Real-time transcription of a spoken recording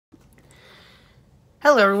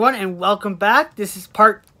Hello everyone and welcome back. This is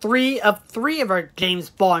part 3 of our James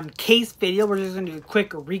Bond case video. We're just going to do a quick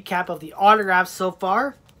recap of the autographs so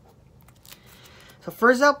far. So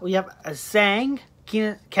first up we have a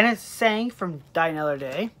Kenneth Tsang from Die Another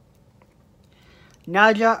Day.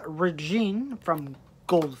 Nadia Regine from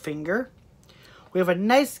Goldfinger. We have a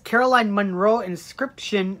nice Caroline Munro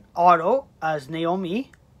inscription auto as Naomi.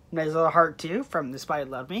 Nice little heart too from The Spy Who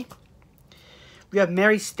Loved Me. We have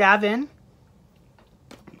Mary Stavin.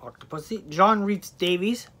 Octopussy. John Rhys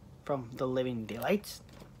Davies from The Living Daylights.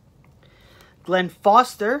 Glenn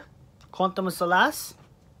Foster, Quantum of Solace.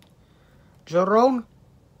 Jerome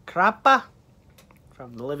Crappa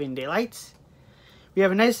from The Living Daylights. We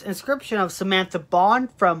have a nice inscription of Samantha Bond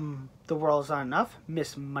from The World's Not Enough,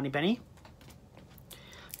 Miss Moneypenny.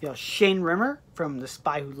 We have Shane Rimmer from The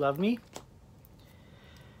Spy Who Loved Me.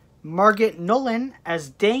 Margaret Nolan as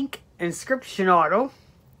Dank inscription auto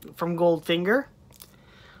from Goldfinger.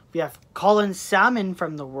 We have Colin Salmon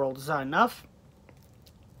from The World Is Not Enough.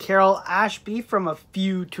 Carol Ashby from A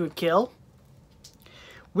Few to a Kill.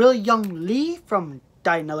 Will Young Lee from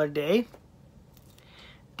Die Another Day.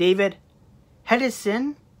 David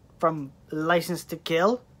Hedison from License to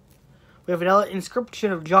Kill. We have another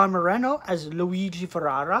inscription of John Moreno as Luigi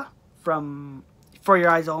Ferrara from For Your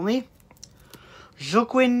Eyes Only.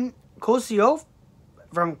 Joaquin Cosio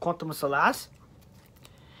from Quantum of Solace.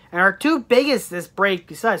 And our two biggest this break,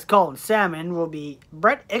 besides Colin Salmon, will be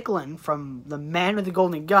Brett Eklund from The Man with the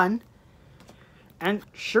Golden Gun and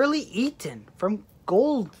Shirley Eaton from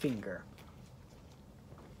Goldfinger.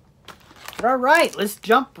 Alright, let's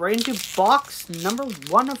jump right into box number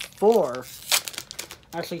 1 of 4.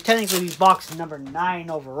 Actually, technically box number 9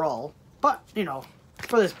 overall. But, you know,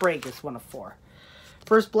 for this break, it's 1 of 4.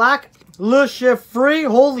 First black, Le Chiffre.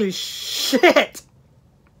 Holy shit!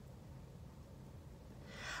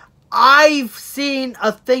 I've seen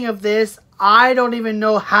a thing of this. I don't even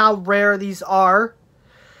know how rare these are.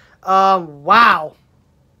 Wow.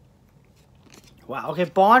 Wow. Okay,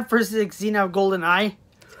 Bond versus Xena GoldenEye.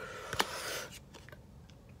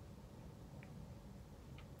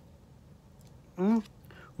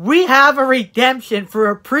 We have a redemption for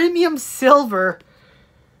a premium silver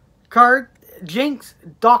card. Jinx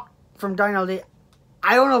Doc from Die Another Day.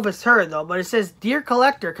 I don't know if it's her, though, but it says, Dear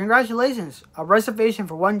Collector, congratulations. A reservation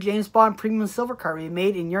for 1 James Bond Premium Silver card will be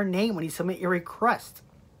made in your name when you submit your request.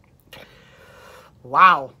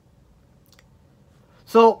 Wow.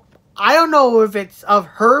 So, I don't know if it's of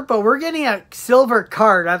her, but we're getting a silver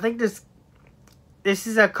card. I think this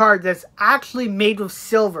is a card that's actually made with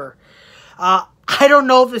silver. I don't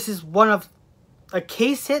know if this is one of a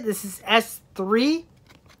case hit. This is S3.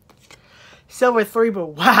 Silver 3, but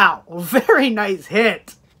wow, very nice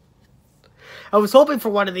hit. I was hoping for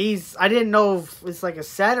one of these. I didn't know if it's like a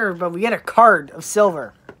set or, but we get a card of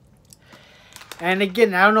silver. And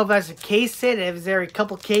again, I don't know if that's a case hit. If there are a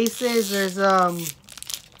couple cases, there's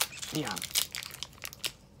yeah.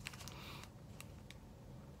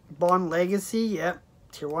 Bond Legacy, yep.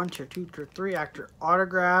 Tier 1, Tier 2, Tier 3, actor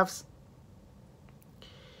autographs.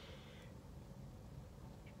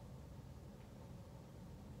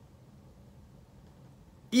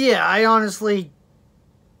 Yeah, I honestly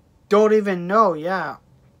don't even know, yeah.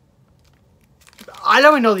 I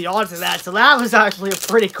don't even know the odds of that, so that was actually a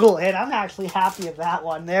pretty cool hit. I'm actually happy with that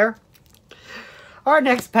one there. Our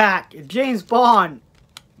next pack, James Bond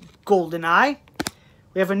GoldenEye.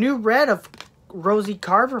 We have a new red of Rosie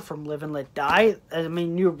Carver from Live and Let Die. I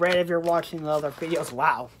mean, new red if you're watching the other videos.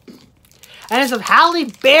 Wow. And it's of Halle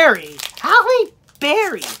Berry. Halle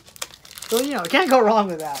Berry. So, you know, can't go wrong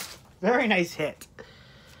with that. Very nice hit.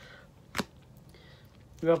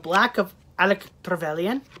 We have black of Alec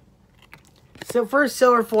Trevelyan. So first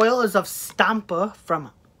silver foil is of Stampa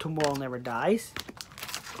from Tomorrow Never Dies.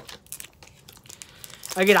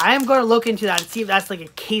 Again, I am going to look into that and see if that's like a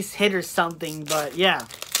case hit or something, but yeah.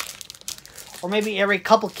 Or maybe every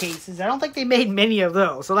couple cases. I don't think they made many of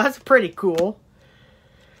those, so that's pretty cool.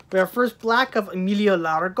 We have first black of Emilio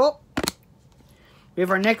Largo. We have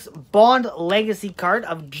our next Bond Legacy card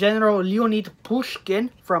of General Leonid Pushkin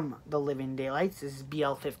from The Living Daylights. This is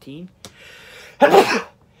BL-15.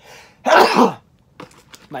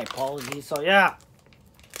 My apologies. So, yeah.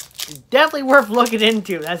 Definitely worth looking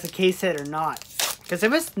into if that's a case hit or not. Because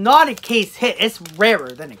if it's not a case hit, it's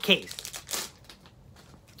rarer than a case.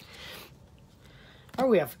 Alright,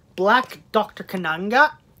 we have Black Dr.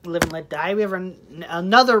 Kananga. Live and Let Die. We have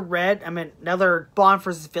another red, another Bond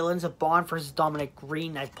vs. Villains of Bond vs. Dominic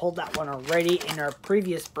Green. I pulled that one already in our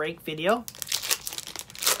previous break video.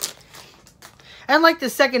 And like the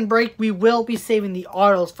second break, we will be saving the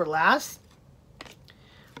autos for last.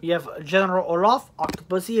 We have General Olaf,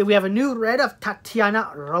 Octopussy. We have a new red of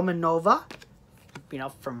Tatiana Romanova, you know,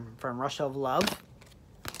 from Russia of Love.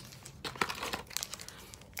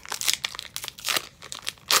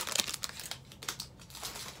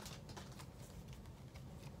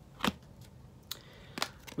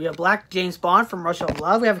 We have Black James Bond from Russia of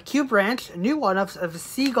Love. We have a Q Branch, a new one of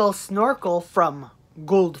Seagull Snorkel from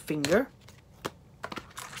Goldfinger.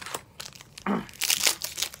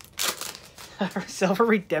 Silver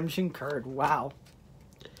Redemption card. Wow.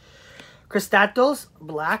 Kristatos,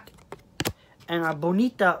 black. And a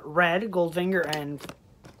Bonita, red. Goldfinger and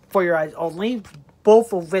For Your Eyes Only.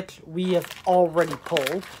 Both of which we have already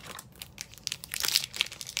pulled.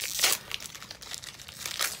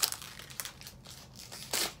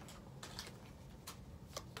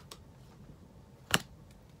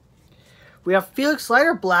 We have Felix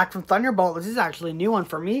Leiter, black from Thunderbolt. This is actually a new one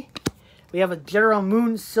for me. We have a General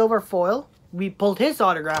Moon silver foil. We pulled his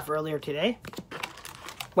autograph earlier today.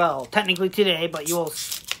 Well, technically today, but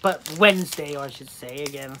Wednesday, or I should say.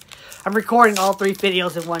 Again, I'm recording all 3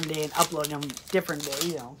 videos in one day and uploading them different days,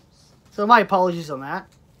 you know. So my apologies on that.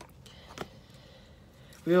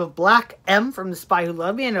 We have a Black M from The Spy Who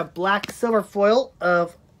Loved Me and a black silver foil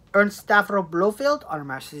of Ernst Stavro Blofeld on Her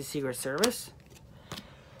Majesty's Secret Service.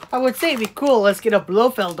 I would say it'd be cool, let's get a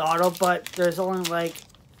Blofeld auto, but there's only like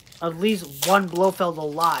at least 1 Blofeld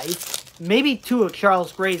alive. Maybe 2 of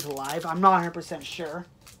Charles Gray's alive. I'm not 100% sure.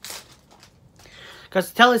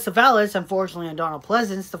 Because Telly Savalas, unfortunately, and Donald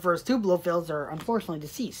Pleasance, the first 2 Blofelds are unfortunately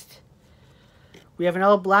deceased. We have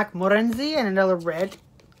another black Morenzi and another red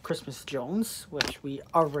Christmas Jones, which we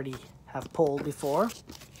already have pulled before.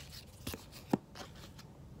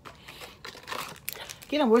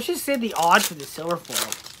 Again, I wish you said the odds for the silver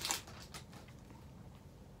foil.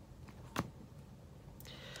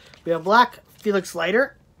 We have black Felix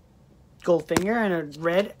Leiter, Goldfinger, and a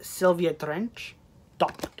red Sylvia Trench,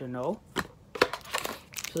 Dr. No.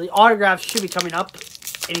 So the autographs should be coming up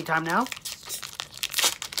anytime now.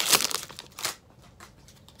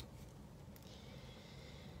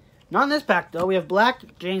 Not in this pack though. We have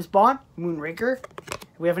black James Bond, Moonraker.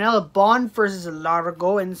 We have another Bond versus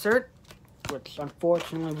Largo insert, which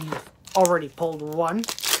unfortunately we've already pulled 1.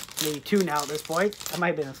 Maybe 2 now at this point. That might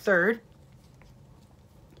have been a 3rd.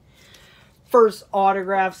 First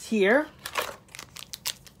autographs here.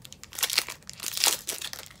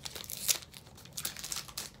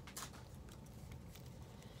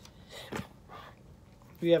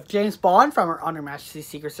 We have James Bond from Her Majesty's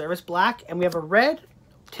Secret Service, black. And we have a red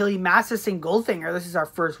Tilly Masterson Goldfinger. This is our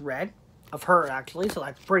first red of her, actually. So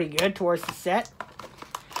that's pretty good towards the set.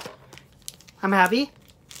 I'm happy.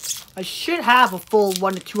 I should have a full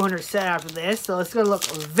 1 to 200 set after this. So it's going to look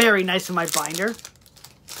very nice in my binder.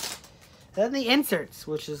 Then the inserts,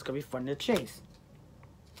 which is going to be fun to chase.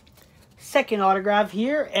 Second autograph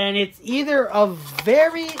here, and it's either a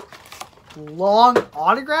very long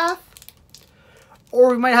autograph,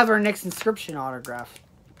 or we might have our next inscription autograph.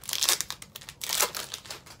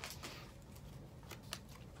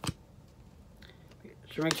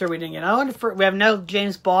 Should make sure we didn't get out. We have now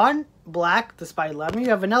James Bond, black, The Spy Who Loved Me. We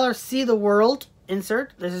have another See the World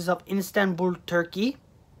insert. This is of Istanbul, Turkey.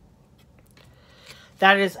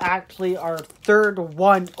 That is actually our 3rd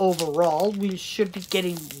one overall. We should be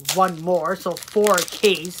getting 1 more, so 4 a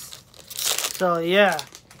case. So yeah,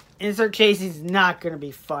 insert chasing is not going to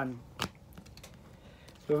be fun.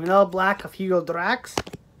 We have another black of Hugo Drax.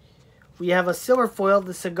 We have a silver foil,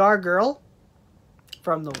 the Cigar Girl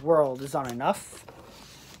from The World Is Not Enough.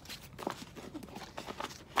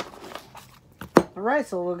 Alright,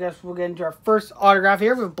 so we'll get into our first autograph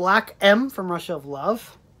here with Black M from Russia of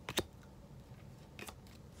Love.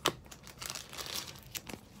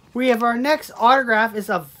 We have our next autograph is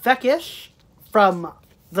of Vekish from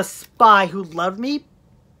The Spy Who Loved Me,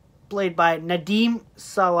 played by Nadim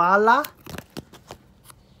Sawala.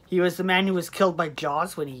 He was the man who was killed by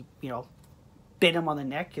Jaws when he, you know, bit him on the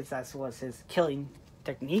neck, because that was his killing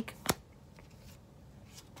technique.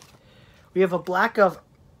 We have a black of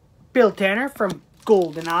Bill Tanner from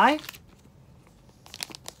GoldenEye.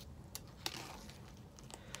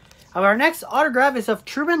 Our next autograph is of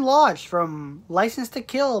Truman Lodge from License to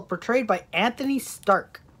Kill, portrayed by Anthony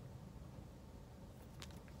Stark.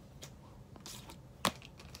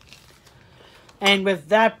 And with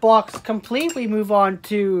that box complete, we move on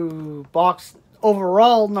to box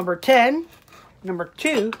overall number 10, number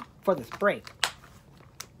 2 for this break.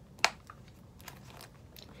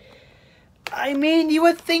 I mean, you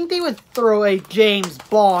would think they would throw a James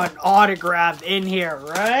Bond autograph in here,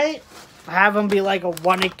 right? Have him be like a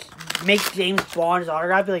one, make James Bond's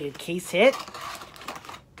autograph be like a case hit.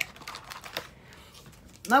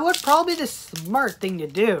 That would probably be the smart thing to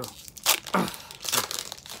do.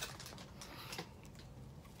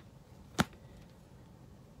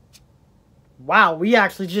 Wow, we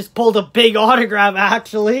actually just pulled a big autograph,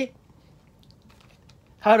 actually.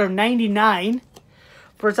 Out of 99.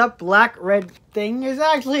 First up, black, red thing is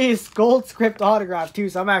actually his gold script autograph, too.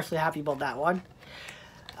 So I'm actually happy about that one.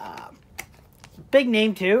 Big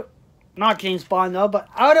name, too. Not James Bond, though. But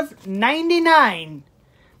out of 99,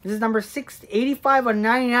 this is number 685 on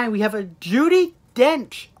 99. We have a Judi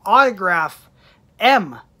Dench autograph.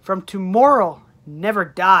 M from Tomorrow Never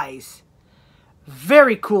Dies.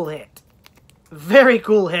 Very cool hit. Very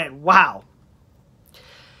cool hit. Wow.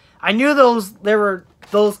 I knew there were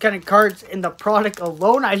those kind of cards in the product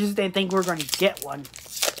alone. I just didn't think we were going to get one.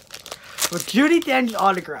 With Judi Dench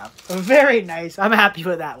autograph. Very nice. I'm happy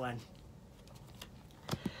with that one.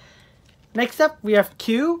 Next up, we have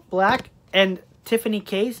Q, black, and Tiffany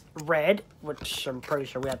Case, red, which I'm pretty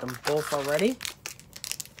sure we have them both already.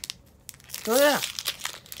 So, yeah.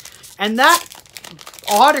 And that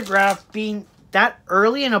autograph being that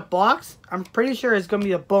early in a box, I'm pretty sure is going to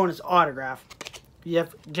be a bonus autograph. We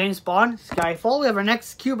have James Bond, Skyfall. We have our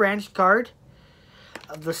next Q Branch card.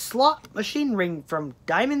 The Slot Machine Ring from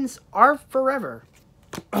Diamonds Are Forever.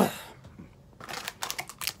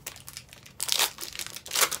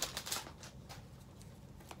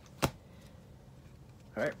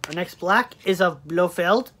 Alright, our next black is a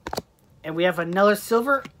Blofeld. And we have another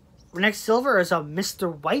silver. Our next silver is a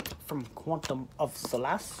Mr. White from Quantum of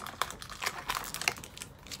Solace.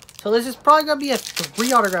 So this is probably going to be a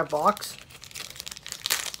 3 autograph box.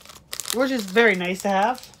 Which is very nice to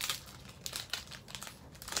have.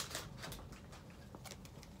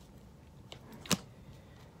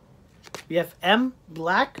 We have M,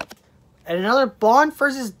 black. And another Bond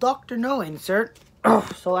versus Dr. No insert.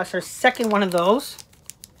 So that's our second one of those.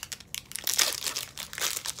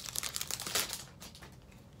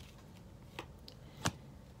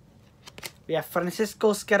 We have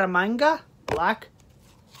Francisco Scaramanga, black.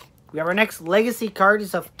 We have our next legacy card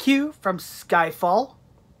is of Q from Skyfall.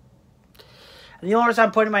 And the only reason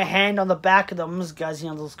I'm putting my hand on the back of them is because, you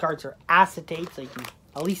know, those cards are acetate, so you can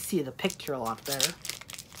at least see the picture a lot better.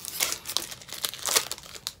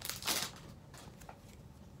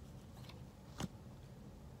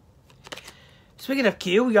 Speaking of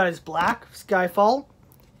Q, we got his black Skyfall.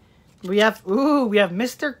 We have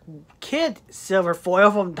Mr. Kid silver foil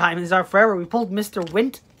from Diamonds Are Forever. We pulled Mr.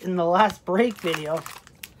 Wint in the last break video.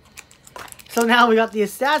 So now we got the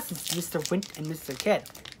assassins, Mr. Wint and Mr. Kid.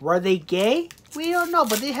 Were they gay? We don't know,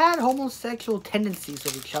 but they had homosexual tendencies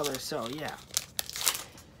with each other, so yeah.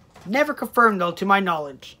 Never confirmed, though, to my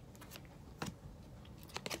knowledge.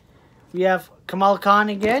 We have Kamal Khan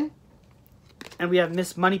again. And we have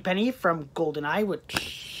Miss Moneypenny from GoldenEye,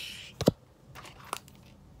 which...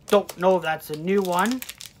 don't know if that's a new one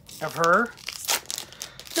of her.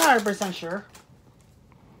 Not 100% sure.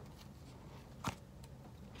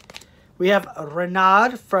 We have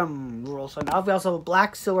Renard from Rules Enough. We also have a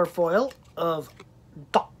black silver foil of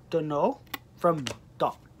Dr. No from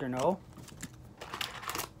Dr. No.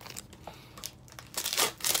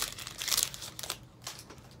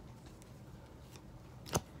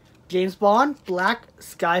 James Bond, black,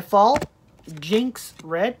 Skyfall, Jinx,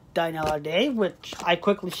 red, Die Another Day, which I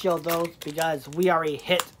quickly showed those because we already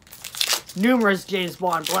hit numerous James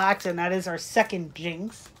Bond blacks, and that is our second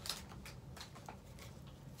Jinx.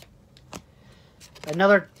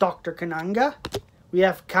 Another Dr. Kananga. We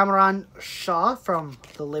have Cameron Shaw from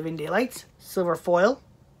The Living Daylights, silver foil.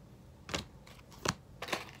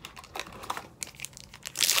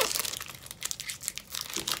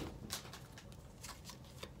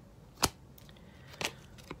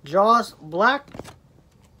 Jaws black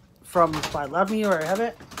from Spy Love Me, or I have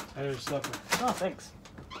it. I just stuff it. Oh, thanks.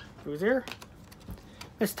 Who's here?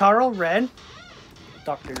 Miss Taro red.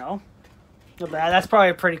 Dr. No. Not bad. That's probably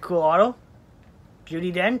a pretty cool auto.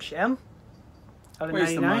 Judi Dench, M. Out of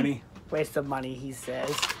Waste 99. of money. Waste of money, he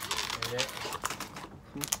says.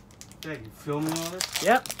 Yeah, you filming all this?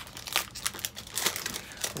 Yep.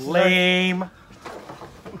 Lame.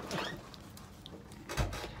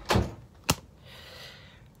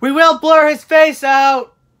 We will blur his face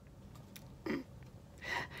out.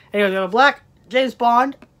 Anyway, we have a black James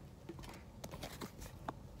Bond,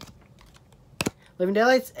 Living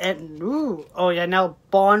Daylights, and ooh, oh yeah, now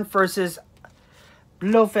Bond versus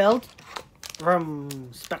Blofeld from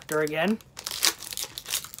Spectre again.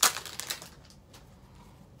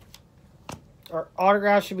 Our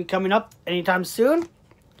autograph should be coming up anytime soon.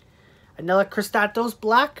 Another Kristatos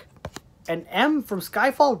black, and M from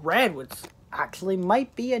Skyfall red, which actually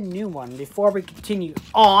might be a new one. Before we continue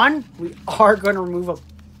on, we are going to remove a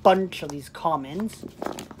bunch of these commons.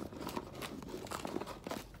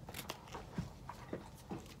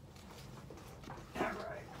 Alright,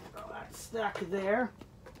 throw that stack there.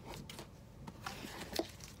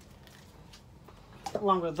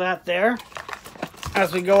 Along with that there.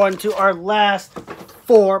 As we go into our last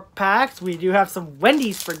 4 packs, we do have some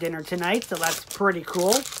Wendy's for dinner tonight, so that's pretty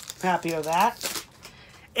cool. Happy with that.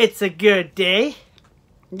 It's a good day.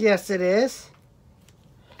 Yes, it is.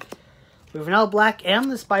 We have an All Black M,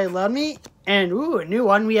 The Spy Who Loved Me. And, ooh, a new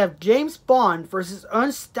one. We have James Bond versus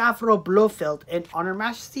Ernst Stavro Blofeld in On Her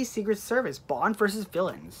Majesty's Secret Service. Bond versus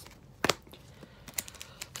villains.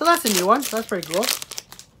 So that's a new one. That's pretty cool.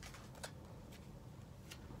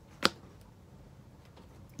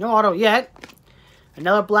 No auto yet.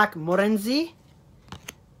 Another black Morenzi.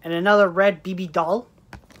 And another red BB doll.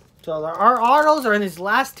 So our autos are in these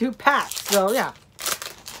last 2 packs. So, yeah.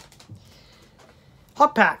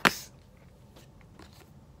 Hot packs.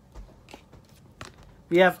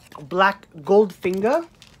 We have black Goldfinger.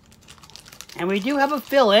 And we do have a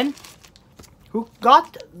fill-in who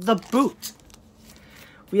got the boot.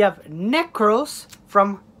 We have Necros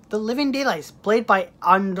from The Living Daylights, played by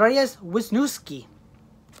Andreas Wisniewski.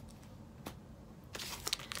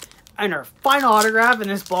 And our final autograph in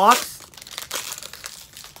this box,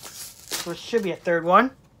 which should be a 3rd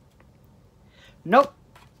one. Nope.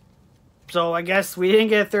 So I guess we didn't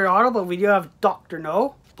get a 3rd auto, but we do have Dr.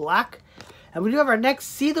 No, black. And we do have our next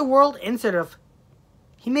See the World insert of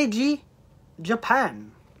Himeji,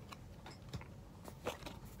 Japan.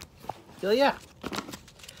 So yeah.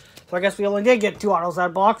 So I guess we only did get 2 autos out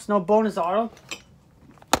of the box. No bonus auto.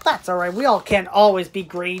 That's alright. We all can't always be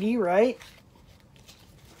greedy, right?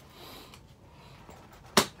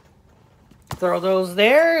 Throw those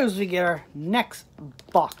there as we get our next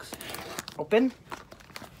box open.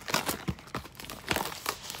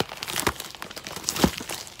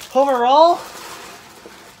 Overall,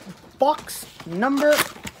 box number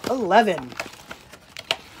 11.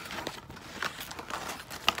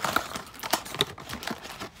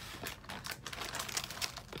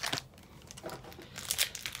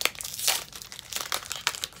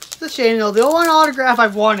 It's a shame though. The one autograph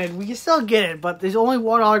I've wanted, we can still get it, but there's only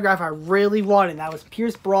one autograph I really wanted. That was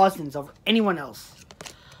Pierce Brosnan's over anyone else.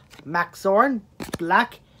 Max Zorin,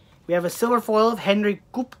 black. We have a silver foil of Henry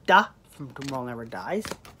Gupta from Tomorrow Never Dies.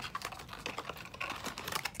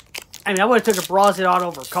 I mean, I would have took a Brosnan auto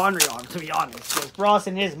over Connery on, to be honest, because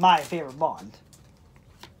Brosnan is my favorite Bond.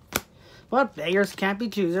 But beggars can't be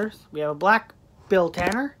choosers. We have a black Bill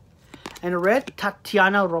Tanner and a red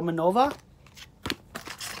Tatiana Romanova.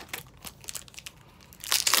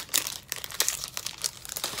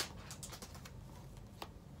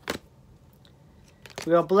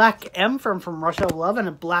 We have a black M from Russia of Love and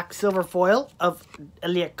a black silver foil of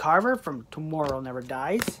Elliot Carver from Tomorrow Never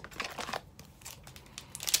Dies.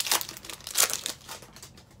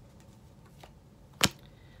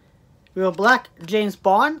 We have a black James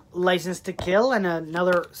Bond, License to Kill, and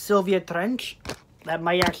another Sylvia Trench. That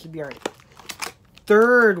might actually be our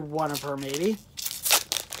 3rd one of her, maybe.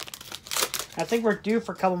 I think we're due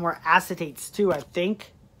for a couple more acetates, too, I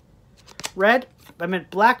think. Red, I meant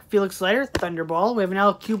black, Felix Leiter, Thunderball. We have an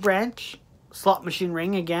LQ branch, Slot Machine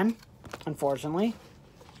Ring again, unfortunately.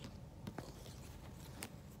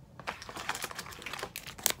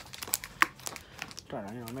 Try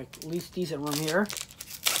to make at least decent room here.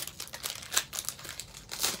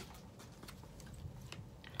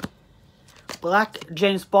 Black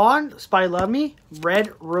James Bond, Spy Who Loved Me.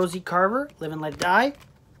 Red Rosie Carver, Live and Let Die.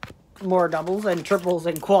 More doubles and triples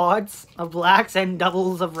and quads of blacks and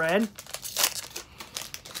doubles of red.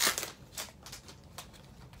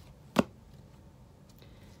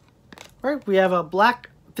 Alright, we have a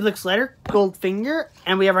black Felix Leiter, Goldfinger,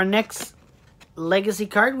 and we have our next legacy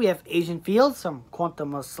card. We have Agent Fields from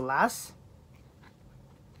Quantum of Solace.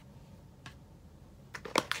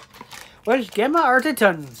 Where's Gemma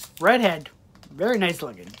Arterton? Redhead. Very nice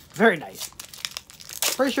looking. Very nice.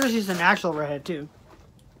 Pretty sure she's an actual redhead too.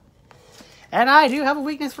 And I do have a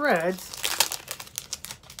weakness for redheads.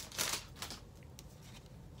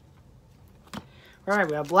 Alright,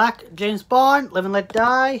 we have black James Bond, Live and Let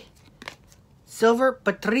Die. Silver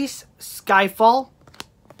Patrice Skyfall.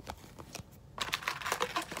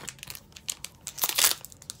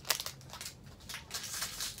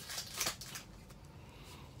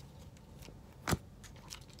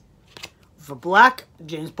 For black,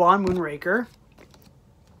 James Bond, Moonraker.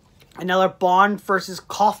 Another Bond versus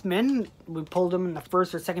Kaufman. We pulled him in the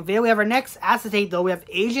 1st or 2nd video. We have our next acetate, though. We have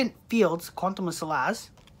Agent Fields, Quantum of Solace.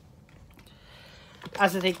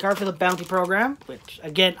 Acetate card for the Bounty Program, which,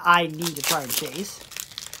 again, I need to try and chase.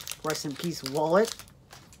 Rest in peace, Wallet.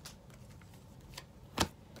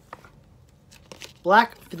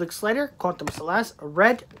 Black Felix Slater, Quantum Solace.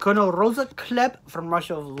 Red Kono Rosa Kleb from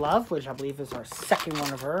Russia of Love, which I believe is our second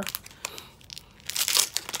one of her.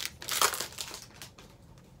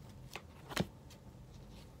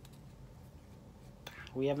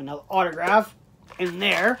 We have another autograph in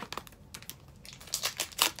there.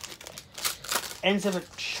 Ends of a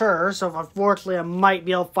Chur, so unfortunately I might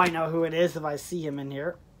be able to find out who it is if I see him in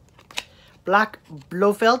here. Black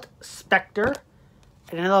Blofeld Spectre.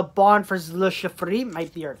 And another Bond for Le Chiffre.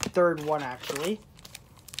 Might be our third one, actually.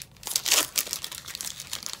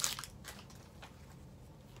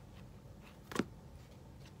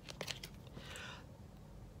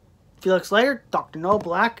 Felix Slater, Dr. No,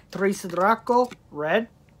 black. Teresa Draco, red.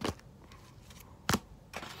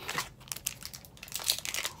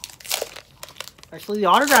 Actually, the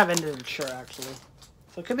autograph ended in Sure, actually.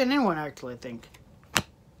 So it could be anyone, actually, I think.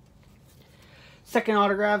 Second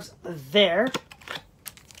autograph's there.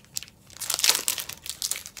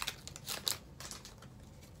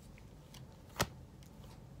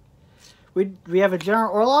 We have a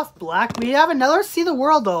General Orloff, black. We have another See the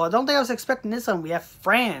World, though. I don't think I was expecting this one. We have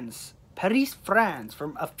Franz. Paris, France.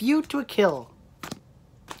 From A Few to a Kill.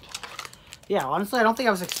 Yeah, honestly, I don't think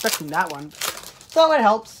I was expecting that one. So it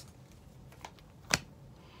helps.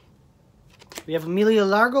 We have Emilio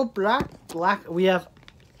Largo, black. We have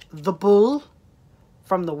The Bull.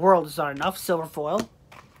 From The World Is Not Enough, silver foil.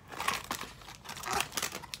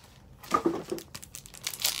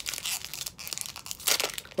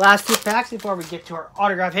 Last two packs before we get to our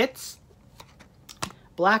autograph hits.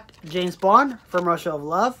 Black James Bond from Russia of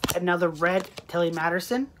Love. Another red Telly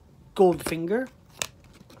Matterson. Goldfinger.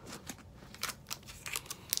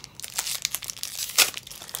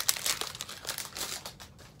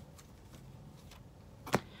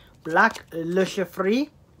 Black Le Chiffre.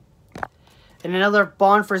 And another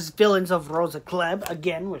Bond for Villains of Rosa Kleb.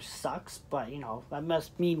 Again, which sucks. But, you know, that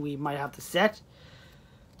must mean we might have to set.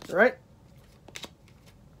 Alright.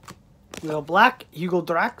 We go black, Hugo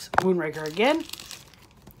Drax, Moonraker again.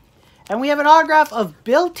 And we have an autograph of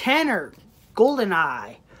Bill Tanner,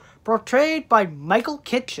 GoldenEye, portrayed by Michael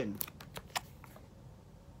Kitchen.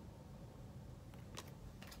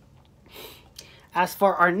 As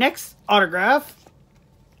for our next autograph,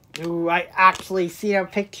 who I actually see a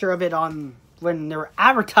picture of it on when they were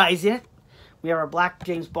advertising it, we have our black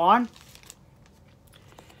James Bond.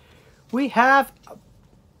 We have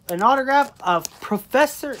an autograph of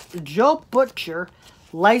Professor Joe Butcher,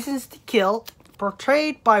 License to Kill,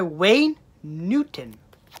 portrayed by Wayne Newton.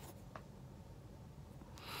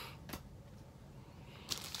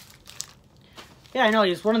 Yeah, I know,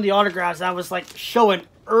 he's one of the autographs that was like showing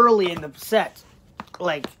early in the set.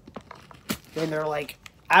 Like, when they're like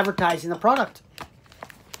advertising the product.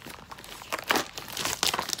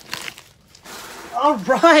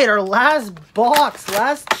 Alright, our last box.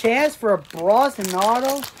 Last chance for a Brosnan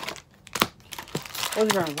auto. We're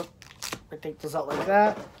going to take this out like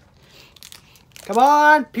that. Come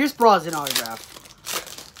on, Pierce Brosnan autograph.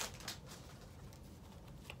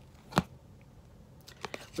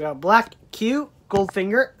 We have black Q,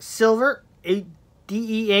 Goldfinger, silver, a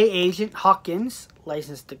DEA agent Hawkins,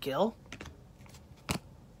 License to Kill.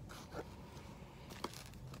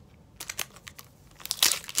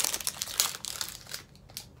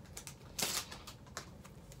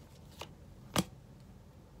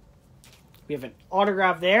 We have an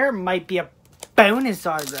autograph there. Might be a bonus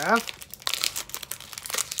autograph.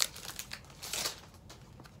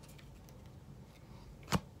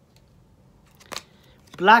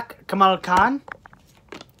 Black Kamal Khan.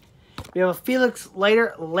 We have a Felix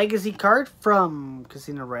Leiter Legacy card from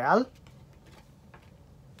Casino Royale.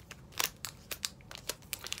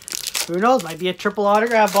 Who knows? Might be a triple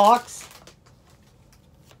autograph box.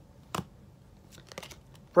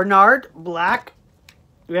 Bernard Black.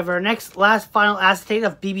 We have our last final acetate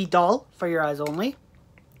of BB Doll for your eyes only.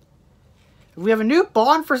 We have a new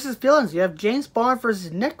Bond versus villains. You have James Bond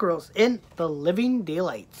versus Necros in The Living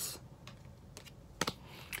Daylights.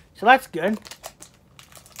 So that's good.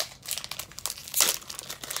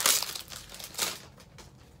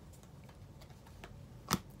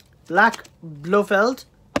 Black Blofeld.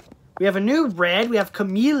 We have a new red. We have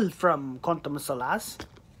Camille from Quantum Solace.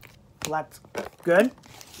 So that's good.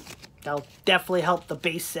 That'll definitely help the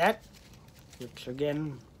base set. Which,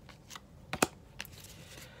 again,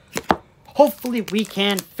 hopefully we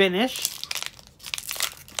can finish.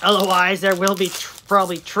 Otherwise, there will be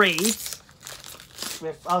probably trades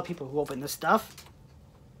with other people who open this stuff.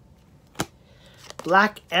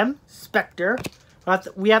 Black M Spectre.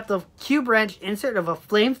 We have the Q branch insert of a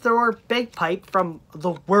flamethrower bagpipe from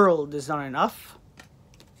The World Is Not Enough.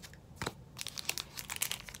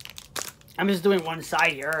 I'm just doing one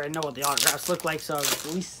side here. I know what the autographs look like, so at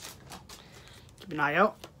least keep an eye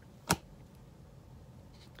out.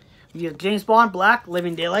 We have James Bond Black,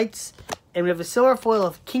 Living Daylights, and we have a silver foil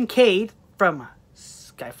of Kincaid from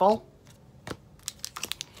Skyfall.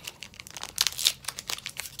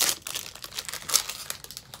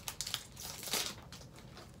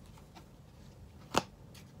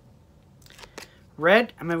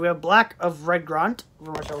 Red, and then we have Black of Red Grunt,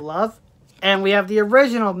 which I love. And we have the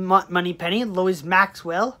original Moneypenny, Lois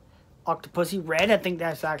Maxwell, Octopussy Red. I think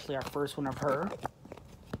that's actually our first one of her.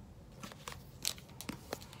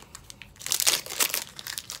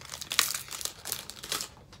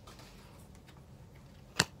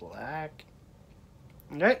 Black.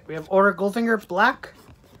 Alright, we have Order Goldfinger Black.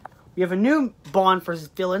 We have a new Bond versus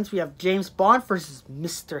villains. We have James Bond versus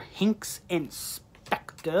Mr. Hinks and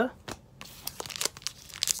Spectre.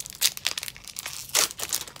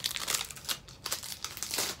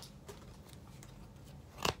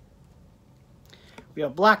 We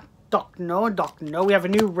have Black Doctor No and Doctor No. We have a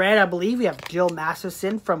new red, I believe. We have Jill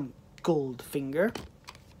Masterson from Goldfinger.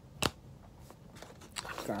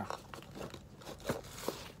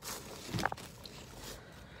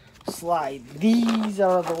 Slide these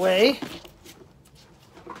out of the way.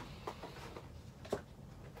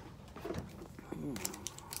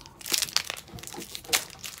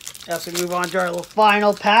 As we move on to our little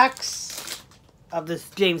final packs of this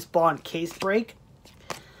James Bond case break.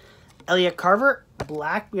 Elliot Carver,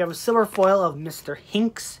 Black. We have a silver foil of Mr.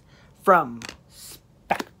 Hinks from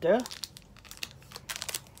Spectre.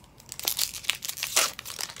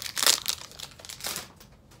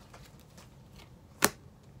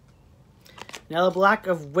 Another Black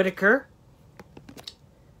of Whitaker.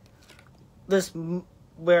 This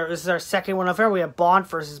is our second one of her. We have Bond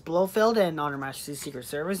versus Blofeld and On Her Majesty's Secret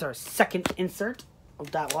Service. Our second insert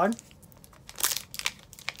of that one.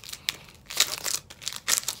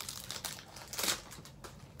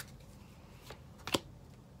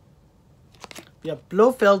 We have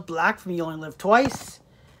Blofeld Black from You Only Live Twice.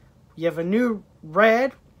 We have a new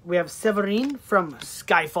red. We have Severine from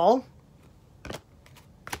Skyfall.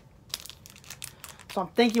 So I'm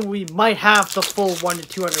thinking we might have the full 1 to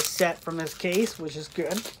 200 set from this case, which is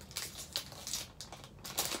good.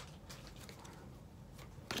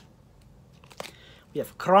 We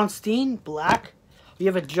have Kronstein Black. We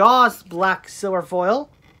have a Jaws Black silver foil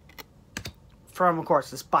from, of course,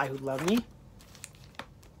 The Spy Who Loved Me.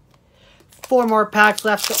 4 more packs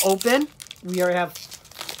left to open. We already have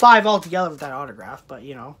 5 altogether with that autograph, but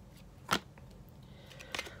you know.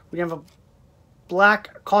 We have a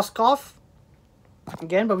Black Koskov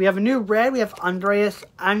again, but we have a new red. We have Andreas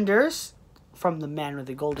Anders from The Man with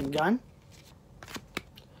the Golden Gun.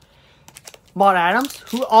 Maud Adams,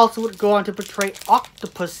 who also would go on to portray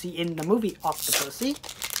Octopussy in the movie Octopussy.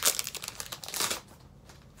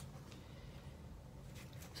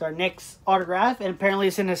 Our next autograph, and apparently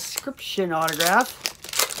it's an inscription autograph.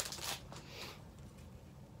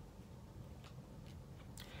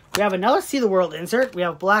 We have another See the World insert. We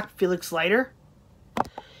have Black Felix Leiter.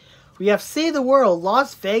 We have See the World,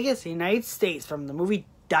 Las Vegas, United States from the movie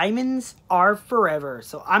Diamonds Are Forever.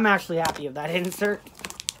 So I'm actually happy with that insert.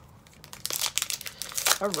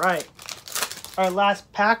 Alright. Our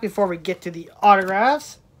last pack before we get to the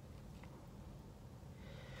autographs.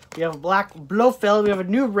 We have a Black Blofeld. We have a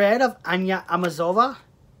new red of Anya Amazova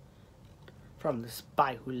from The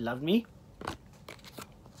Spy Who Loved Me.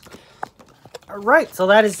 Alright, so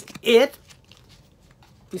that is it.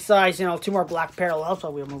 Besides, you know, 2 more black parallels,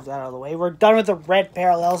 so we'll move that out of the way. We're done with the red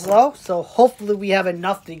parallels, though, so hopefully we have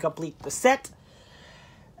enough to complete the set.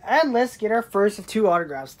 And let's get our first of 2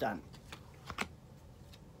 autographs done.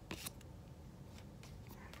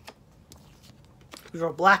 We have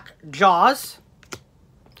a Black Jaws.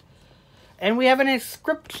 And we have an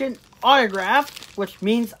inscription autograph, which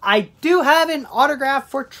means I do have an autograph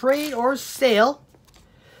for trade or sale.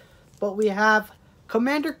 But we have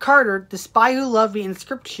Commander Carter, The Spy Who Loved Me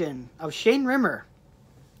inscription of Shane Rimmer.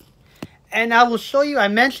 And I will show you, I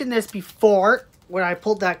mentioned this before when I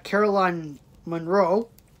pulled that Caroline Munro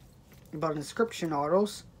about inscription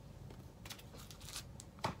autos.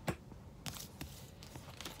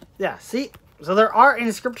 Yeah, see? So there are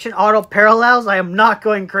inscription auto parallels. I am not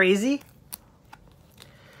going crazy.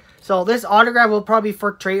 So this autograph will probably be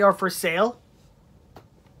for trade or for sale.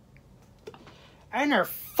 And our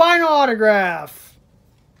final autograph.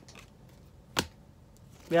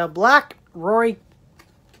 We have Black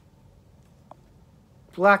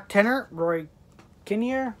Tenor, Rory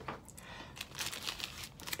Kinnear.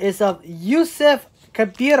 Is of Yusuf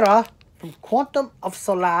Kabira from Quantum of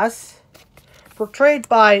Solace. Portrayed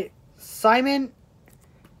by Simon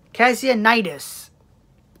Cassianitis.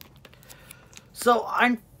 So,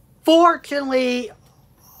 unfortunately,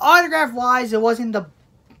 autograph-wise, it wasn't the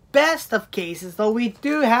best of cases, though we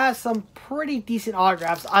do have some pretty decent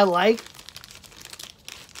autographs I like.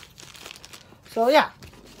 So, yeah.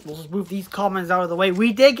 We'll just move these comments out of the way.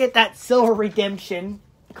 We did get that Silver Redemption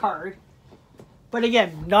card. But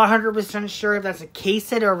again, not 100% sure if that's a case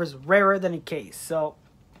hit or if it's rarer than a case. So,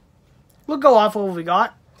 we'll go off what we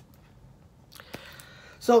got.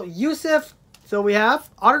 So, Yusuf. So, we have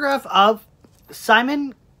autograph of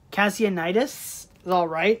Simon Cassianitis. Is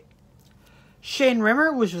alright. Shane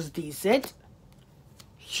Rimmer, which was decent.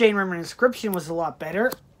 Shane Rimmer inscription was a lot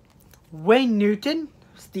better. Wayne Newton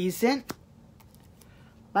was decent.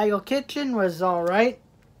 Michael Kitchen was alright.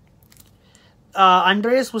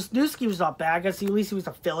 Andreas Wisniewski was not bad. I guess at least he was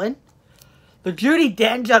a fill-in. The Judi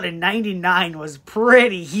Dench out in 99 was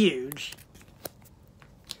pretty huge.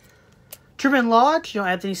 Truman Lodge,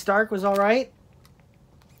 Anthony Stark was alright.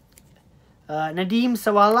 Nadim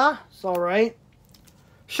Sawala was alright.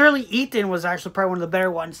 Shirley Eaton was actually probably one of the better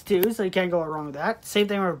ones too, so you can't go wrong with that. Same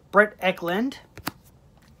thing with Brett Eklund.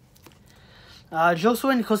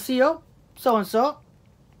 Josuin Cosillo, so-and-so.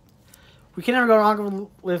 We can never go wrong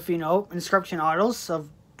with, inscription autos of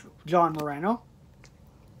John Moreno.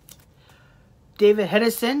 David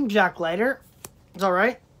Hedison, Jack Leiter. It's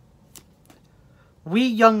alright. Wee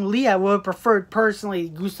Young Lee, I would have preferred personally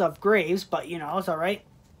Gustav Graves, but, it's alright.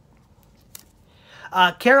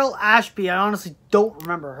 Carol Ashby, I honestly don't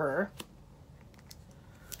remember her.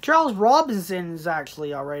 Charles Robinson is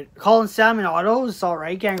actually alright. Colin Salmon auto is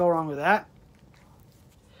alright. Can't go wrong with that.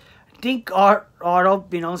 Dink auto,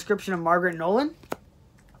 inscription of Margaret Nolan.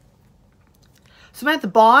 Samantha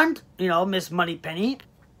Bond, Miss Moneypenny.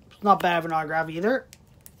 It's not bad of an autograph either.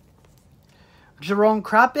 Jerome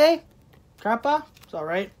Crappa, it's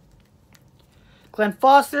alright. Glenn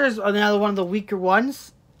Foster is another one of the weaker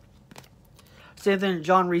ones. Same thing,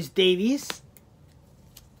 John Rhys Davies.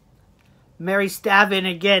 Mary Stavin,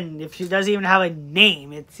 again, if she doesn't even have a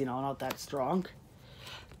name, it's, not that strong.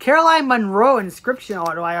 Caroline Monroe inscription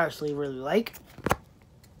auto, I actually really like.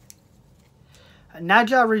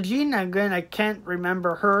 Nadja Regina, again, I can't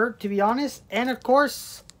remember her, to be honest. And, of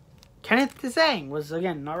course, Kenneth Desang was,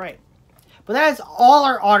 again, alright. But that is all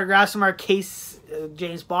our autographs from our case,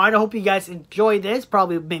 James Bond. I hope you guys enjoyed this.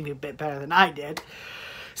 Probably maybe a bit better than I did.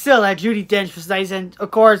 Still, that Judi Dench was nice. And, of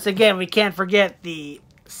course, again, we can't forget the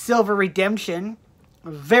Silver Redemption. A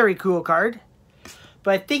very cool card.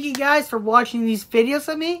 But thank you guys for watching these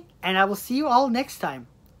videos of me. And I will see you all next time.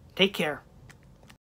 Take care.